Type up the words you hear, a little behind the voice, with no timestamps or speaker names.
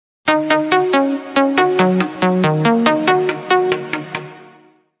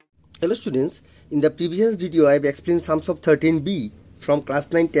Hello students, in the previous video I have explained sums of 13b from class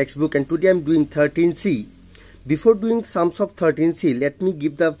 9 textbook, and today I am doing 13c. Before doing sums of 13c, let me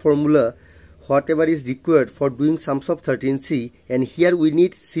give the formula whatever is required for doing sums of 13c, and here we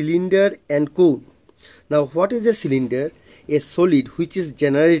need cylinder and cone. Now what is a cylinder? A solid which is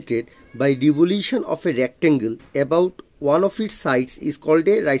generated by revolution of a rectangle about one of its sides is called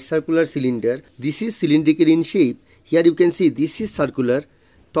a right circular cylinder. This is cylindrical in shape. Here you can see this is circular,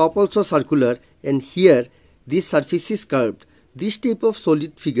 top also circular, and here this surface is curved. This type of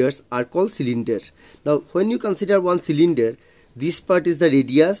solid figures are called cylinders. Now when you consider one cylinder, this part is the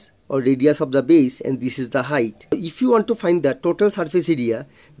radius or radius of the base, and this is the height. If you want to find the total surface area,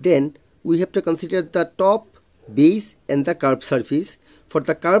 then we have to consider the top, base and the curved surface. For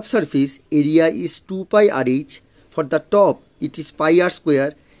the curved surface, area is 2 pi rh. For the top, it is pi r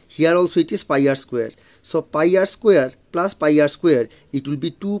square. Here also it is pi r square. So pi r square plus pi r square, it will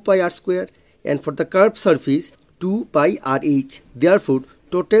be 2 pi r square, and for the curved surface 2 pi rh. Therefore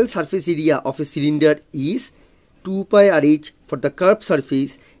total surface area of a cylinder is 2 pi rh for the curved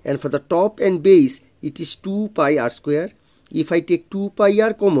surface, and for the top and base it is 2 pi r square. If I take 2 pi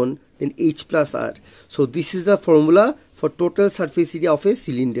r common, then h plus r. So this is the formula for total surface area of a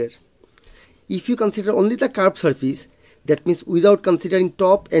cylinder. If you consider only the curved surface, that means without considering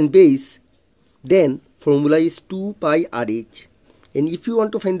top and base, then formula is 2 pi rh. And if you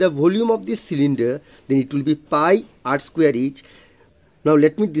want to find the volume of this cylinder, then it will be pi r square h. Now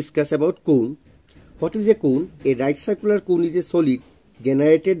let me discuss about cone. What is a cone? A right circular cone is a solid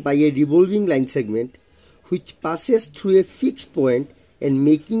generated by a revolving line segment which passes through a fixed point and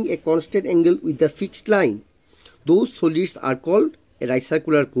making a constant angle with the fixed line. Those solids are called a right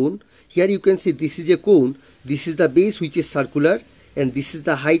circular cone. Here you can see this is a cone. This is the base which is circular, and this is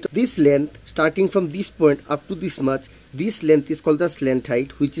the height. This length starting from this point up to this much, this length is called the slant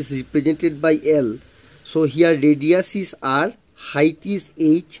height, which is represented by L. So here radius is R, height is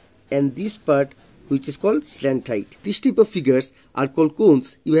H, and this part which is called slant height. This type of figures are called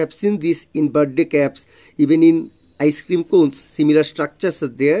cones. You have seen this in birthday caps, even in ice cream cones, similar structures are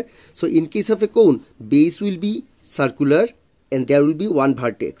there. So in case of a cone, base will be circular and there will be one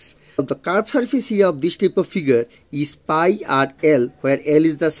vertex. The curved surface area of this type of figure is pi r L, where L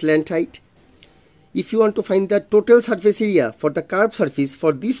is the slant height. If you want to find the total surface area for the curved surface,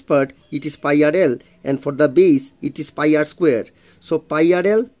 for this part it is pi r L, and for the base it is pi r square. So pi r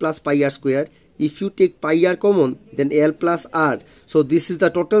L plus pi r square. If you take pi r common, then L plus r. So this is the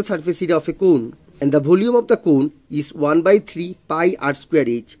total surface area of a cone. And the volume of the cone is 1 by 3 pi r square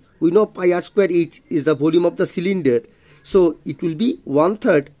h. We know pi r square h is the volume of the cylinder. So it will be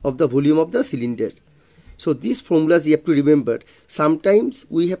 1/3 of the volume of the cylinder. So these formulas you have to remember. Sometimes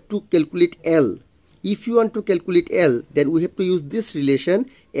we have to calculate L. If you want to calculate L, then we have to use this relation.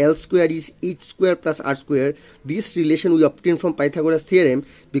 L square is h square plus r square. This relation we obtain from Pythagoras theorem,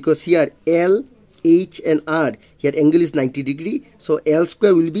 because here L, H and R, here angle is 90 degree. So L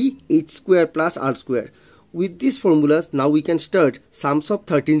square will be h square plus r square. With these formulas, now we can start sums of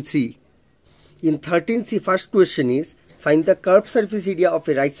 13c. In 13c, first question is, find the curved surface area of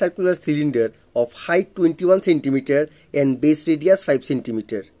a right circular cylinder of height 21 cm and base radius 5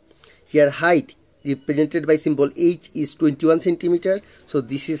 cm. Here height represented by symbol h is 21 cm. So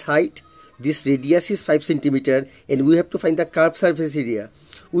this is height. This radius is 5 cm, and we have to find the curved surface area.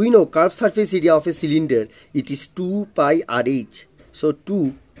 We know curved surface area of a cylinder, it is 2 pi rh. So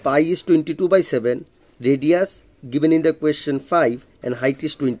 2 pi is 22 by 7. Radius given in the question 5, and height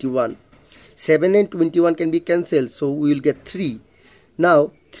is 21. 7 and 21 can be cancelled, so we will get 3.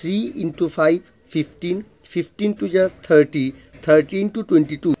 Now 3 into 5, 15, 15 to the 30, 30 into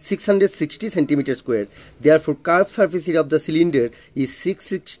 22, 660 centimeter square. Therefore curved surface area of the cylinder is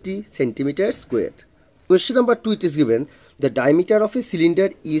 660 centimeter square. Question number 2, it is given the diameter of a cylinder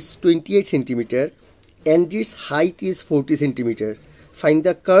is 28 centimeter and its height is 40 centimeter. Find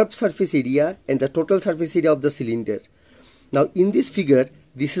the curved surface area and the total surface area of the cylinder. Now in this figure,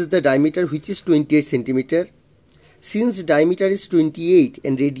 this is the diameter, which is 28 centimeter. Since diameter is 28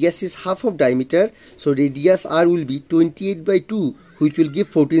 and radius is half of diameter, so radius r will be 28 by 2, which will give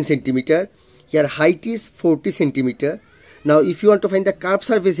 14 centimeter. Here height is 40 centimeter. Now if you want to find the curved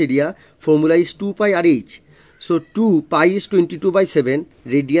surface area, formula is 2 pi rh. So 2 pi is 22 by 7,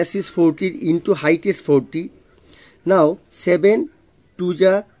 radius is 40 into height is 40. Now 7 2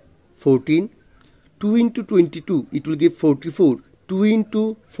 ja 14, 2 into 22 it will give 44. 2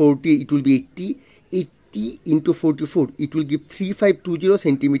 into 40 it will be 80. 80 into 44 it will give 3520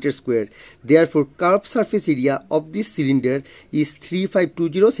 centimeter square. Therefore curved surface area of this cylinder is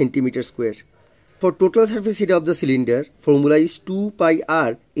 3520 centimeter square. For total surface area of the cylinder, formula is 2 pi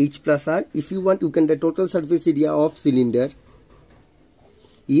r h plus r. If you want, you can the total surface area of cylinder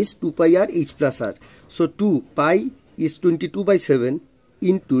is 2 pi r h plus r. So 2 pi is 22 by 7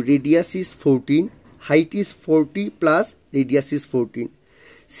 into radius is 14, height is 40 plus radius is 14.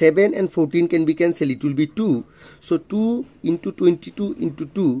 7 and 14 can be cancelled, it will be 2. So 2 into 22 into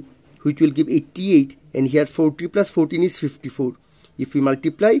 2, which will give 88, and here 40 plus 14 is 54. If we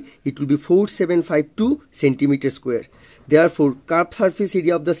multiply, it will be 4752 centimeter square. Therefore, curved surface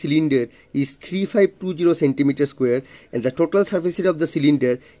area of the cylinder is 3520 centimeter square, and the total surface area of the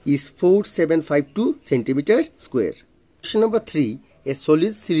cylinder is 4752 centimeter square. Question number 3. A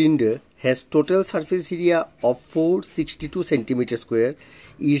solid cylinder has total surface area of 462 centimeter square.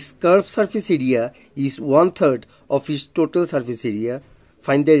 Its curved surface area is 1/3 of its total surface area.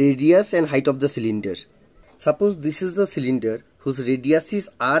 Find the radius and height of the cylinder. Suppose this is the cylinder whose radius is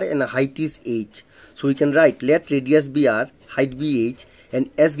r and height is h. So we can write, let radius be r, height be h,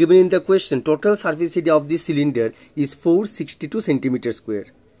 and as given in the question, total surface area of this cylinder is 462 centimeter square.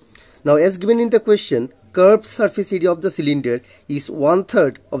 Now as given in the question, curved surface area of the cylinder is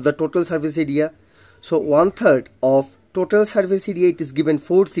 1/3 of the total surface area. So 1/3 of total surface area, it is given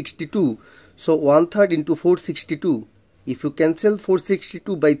 462. So 1/3 into 462. If you cancel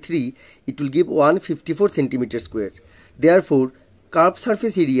 462 by 3, it will give 154 centimeter square. Therefore, curved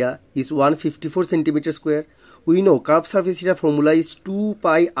surface area is 154 centimeter square. We know curved surface area formula is 2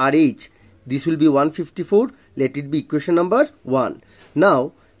 pi RH. This will be 154. Let it be equation number 1.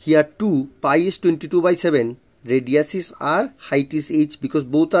 Now, here 2 pi is 22 by 7. Radius is r, height is h, because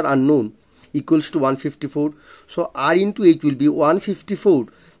both are unknown, equals to 154. So, r into h will be 154.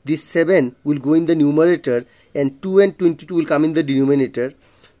 This 7 will go in the numerator and 2 and 22 will come in the denominator.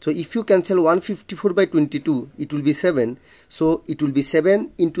 So if you cancel 154 by 22, it will be 7. So it will be 7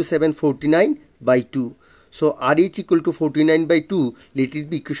 into 7, 49 by 2. So RH equal to 49 by 2. Let it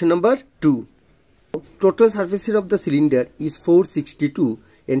be equation number 2. Total surface area of the cylinder is 462,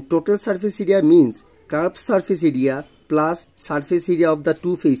 and total surface area means curved surface area plus surface area of the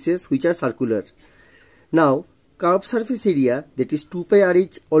two faces which are circular. Now curved surface area, that is 2 pi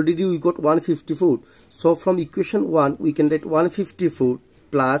RH, already we got 154. So from equation 1 we can write 154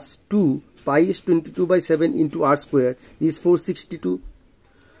 plus 2 pi is 22 by 7 into r square is 462.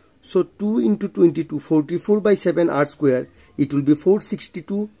 So 2 into 22, 44 by 7 r square, it will be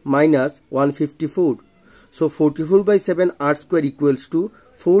 462 minus 154. So 44 by 7 r square equals to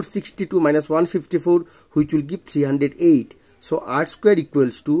 462 minus 154, which will give 308. So r square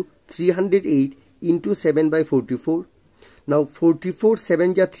equals to 308 into 7 by 44. Now 44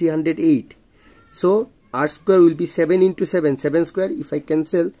 7 ja 308. So r square will be 7 into 7, 7 square. If I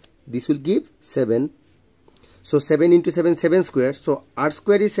cancel, this will give 7. So 7 into 7, 7 square. So r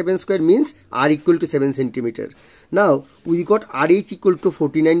square is 7 square, means r equal to 7 centimeter. Now we got RH equal to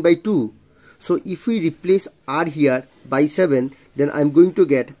 49 by 2. So if we replace r here by 7, then I am going to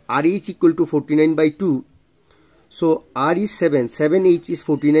get RH equal to 49 by 2. So r is 7, 7h is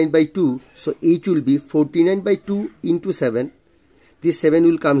 49 by 2. So h will be 49 by 2 into 7. This 7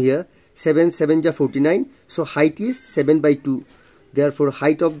 will come here. 7 7 ja 49. So height is 7 by 2. Therefore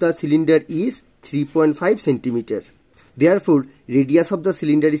height of the cylinder is 3.5 centimeter. Therefore radius of the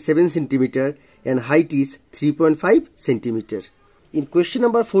cylinder is 7 centimeter and height is 3.5 centimeter. In question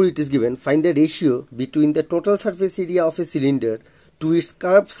number 4 it is given, find the ratio between the total surface area of a cylinder to its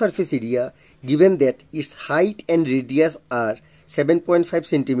curved surface area, given that its height and radius are 7.5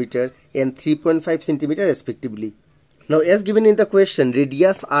 centimeter and 3.5 centimeter respectively. Now as given in the question,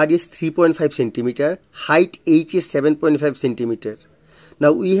 radius r is 3.5 centimeter, height h is 7.5 centimeter.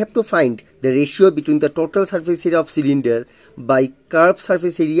 Now we have to find the ratio between the total surface area of cylinder by curved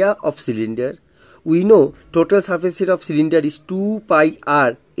surface area of cylinder. We know total surface area of cylinder is 2 pi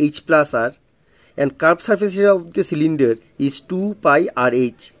r h plus r, and curved surface area of the cylinder is 2 pi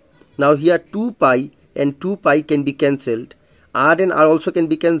rh. Now here 2 pi and 2 pi can be cancelled. R and R also can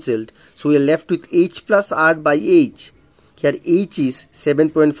be cancelled. So we are left with h plus r by h. Here h is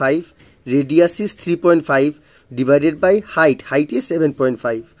 7.5, radius is 3.5 divided by height. Height is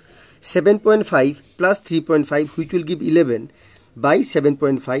 7.5. 7.5 plus 3.5, which will give 11 by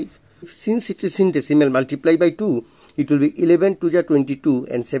 7.5. Since it is in decimal, multiply by 2. It will be 11 to the 22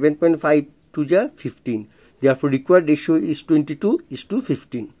 and 7.5 to the 15. Therefore required ratio is 22 is to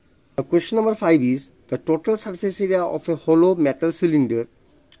 15. Now question number 5 is, the total surface area of a hollow metal cylinder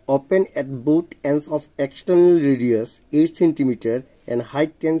open at both ends of external radius 8 cm and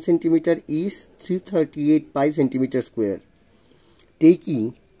height 10 cm is 338 pi cm square.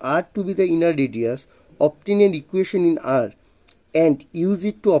 Taking r to be the inner radius, obtain an equation in r and use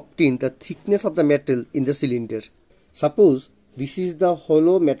it to obtain the thickness of the metal in the cylinder. Suppose this is the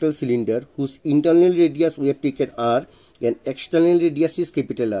hollow metal cylinder whose internal radius we have taken r and external radius is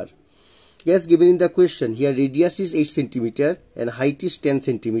capital R. As given in the question, here radius is 8 cm and height is 10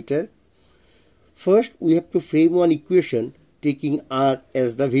 cm. First we have to frame one equation taking r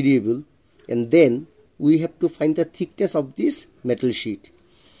as the variable, and then we have to find the thickness of this metal sheet.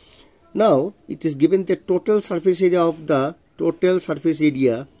 Now it is given the total surface area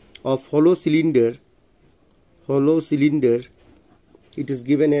of hollow cylinder. It is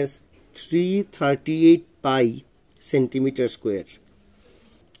given as 338 pi centimeter square.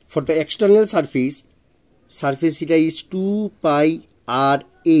 For the external surface area is 2 pi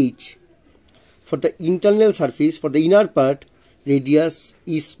RH. For the internal surface, for the inner part, radius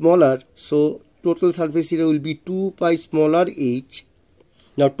is smaller, so total surface area will be 2 pi smaller h.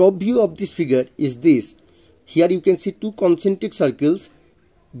 Now top view of this figure is this. Here you can see two concentric circles,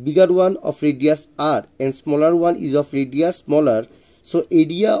 bigger one of radius r and smaller one is of radius smaller. So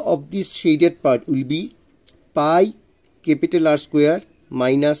area of this shaded part will be pi capital R square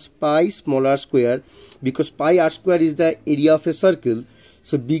minus pi small r square, because pi r square is the area of a circle.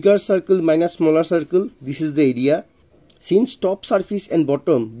 So bigger circle minus smaller circle, this is the area. Since top surface and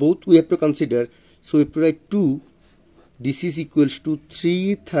bottom both we have to consider, so we have to write 2. This is equals to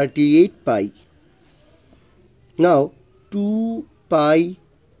 338 pi. Now 2 pi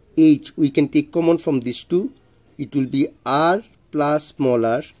h we can take common from this 2. It will be r plus small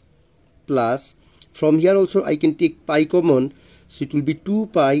r plus, from here also I can take pi common, so it will be 2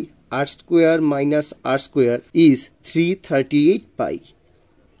 pi r square minus r square is 338 pi.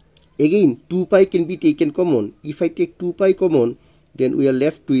 Again 2 pi can be taken common. If I take 2 pi common, then we are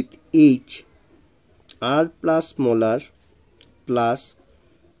left with h r plus small r plus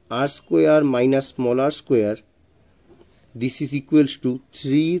r square minus small r square. This is equals to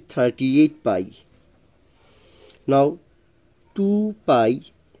 338 pi. Now 2 pi,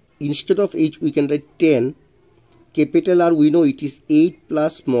 instead of h we can write 10. Capital R we know it is 8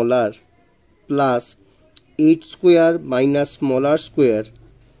 plus small r plus 8 square minus small r square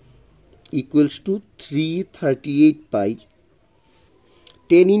equals to 338 pi.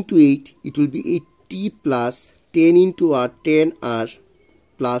 10 into 8, it will be 80 plus 10 into r, 10r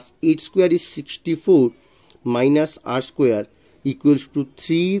plus 8 square is 64 minus r square equals to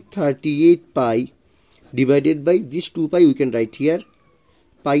 338 pi divided by this 2 pi we can write here.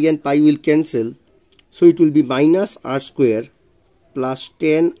 Pi and pi will cancel, so it will be minus r square plus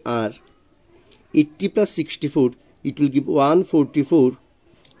 10r. 80 plus 64, it will give 144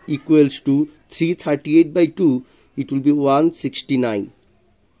 equals to 338 by 2, it will be 169.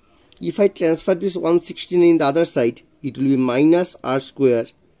 If I transfer this 169 in the other side, it will be minus r square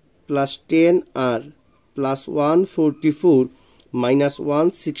plus 10r plus 144 minus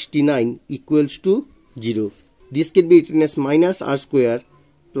 169 equals to 0. This can be written as minus r square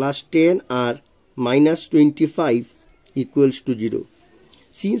plus 10r minus 25 equals to 0.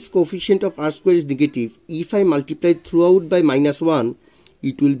 Since coefficient of r square is negative, if I multiply throughout by minus 1,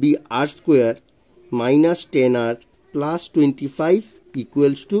 it will be r square minus 10r plus 25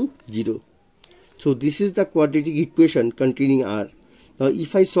 equals to 0. So this is the quadratic equation containing r. Now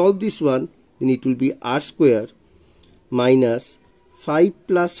if I solve this one, then it will be r square minus 5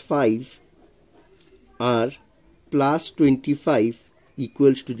 plus 5 r plus 25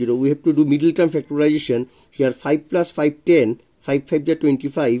 equals to 0. We have to do middle term factorization. Here 5 plus 5 10, 5 5 are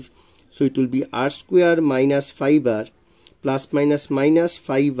 25, so it will be r square minus 5r plus minus minus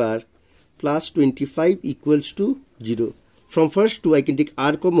 5r plus 25 equals to 0. From first two I can take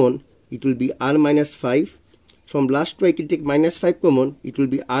r common, it will be r minus 5. From last two I can take minus 5 common, it will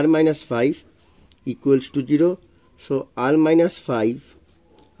be r minus 5 equals to 0. So r minus 5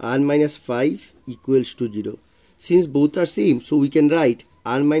 equals to 0. Since both are same, so we can write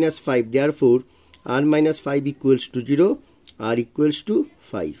r minus 5, therefore r minus 5 equals to 0, r equals to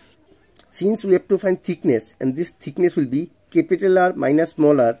 5. Since we have to find thickness, and this thickness will be capital R minus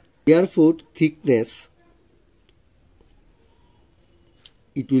small r, therefore thickness,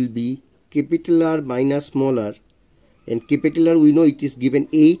 it will be capital R minus small r, and capital R we know it is given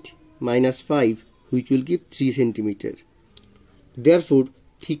 8 minus 5, which will give 3 cm. Therefore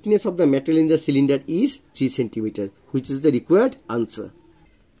thickness of the metal in the cylinder is 3 cm, which is the required answer.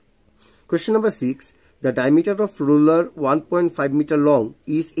 Question number 6. The diameter of roller 1.5 meter long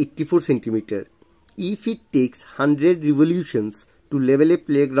is 84 cm. If it takes 100 revolutions to level a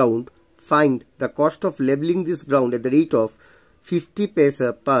playground, find the cost of leveling this ground at the rate of 50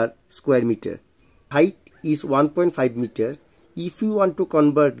 paisa per square meter. Height is 1.5 meter. if we want to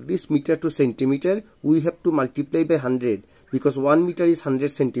convert this meter to centimeter, we have to multiply by 100 because 1 meter is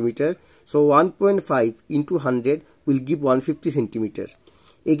 100 centimeter. So 1.5 into 100 will give 150 centimeter.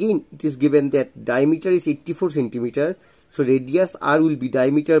 Again, it is given that diameter is 84 centimeter. So radius r will be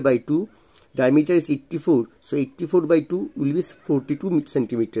diameter by 2. Diameter is 84. So 84 by 2 will be 42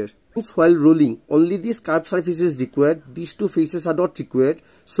 centimeter. While rolling, only this curved surface is required. These two faces are not required.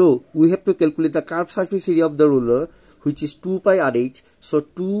 So we have to calculate the curved surface area of the roller, which is 2 pi RH. So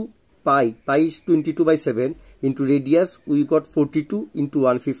 2 pi is 22 by 7 into radius. We got 42 into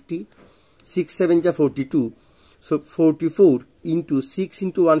 150. 6 7 ja 42. So 44 into 6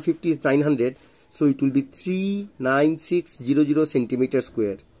 into 150 is 900. So it will be 39600 centimeter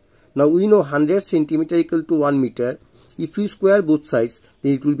square. Now we know 100 centimeter equal to 1 meter. If we square both sides,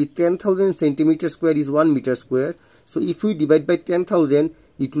 then it will be 10,000 centimeter square is 1 meter square. So if we divide by 10,000,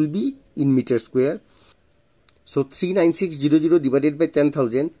 it will be in meter square. So 39600 divided by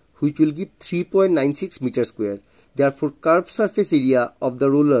 10,000, which will give 3.96 meter square. Therefore, curved surface area of the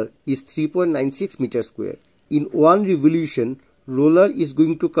roller is 3.96 meter square. In one revolution, roller is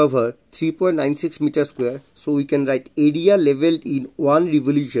going to cover 3.96 meter square. So we can write area leveled in one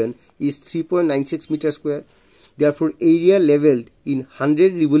revolution is 3.96 meter square. Therefore, area leveled in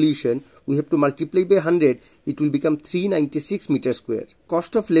 100 revolution, we have to multiply by 100. It will become 396 meter square.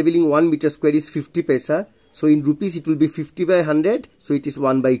 Cost of leveling 1 meter square is 50 paisa. So in rupees, it will be 50 by 100. So it is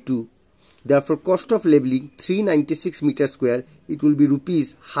 1 by 2. Therefore, cost of leveling 396 meter square, it will be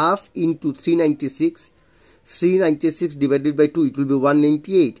rupees half into 396. 396 divided by 2, it will be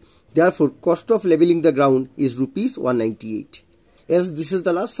 198. Therefore, cost of leveling the ground is rupees 198. As this is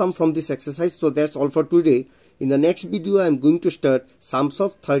the last sum from this exercise, so that's all for today. In the next video, I am going to start sums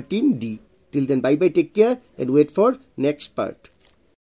of 13D. Till then, bye bye, take care and wait for next part.